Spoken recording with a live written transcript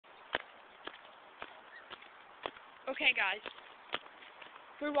Okay, guys.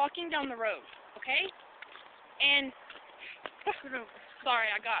 We're walking down the road, okay? And,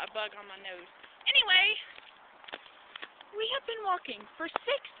 sorry, I got a bug on my nose. Anyway, we have been walking for 6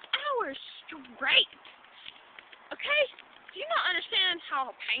 hours straight, okay? Do you not understand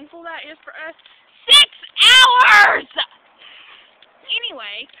how painful that is for us? 6 hours!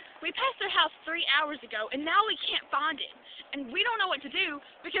 Anyway, we passed their house 3 hours ago, and now we can't find it. And we don't know what to do,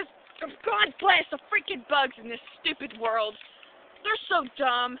 because God bless the freaking bugs in this stupid world. They're so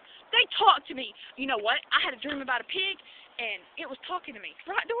dumb. They talk to me. You know what? I had a dream about a pig, and it was talking to me.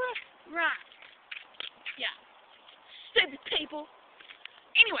 Right, Dora? Right. Yeah. Stupid people.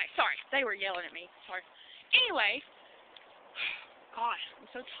 Anyway, sorry. They were yelling at me. Sorry. Anyway. Gosh, I'm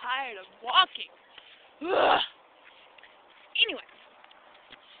so tired of walking. Ugh. Anyway.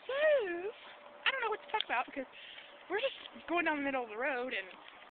 So, I don't know what to talk about, because we're just going down the middle of the road, and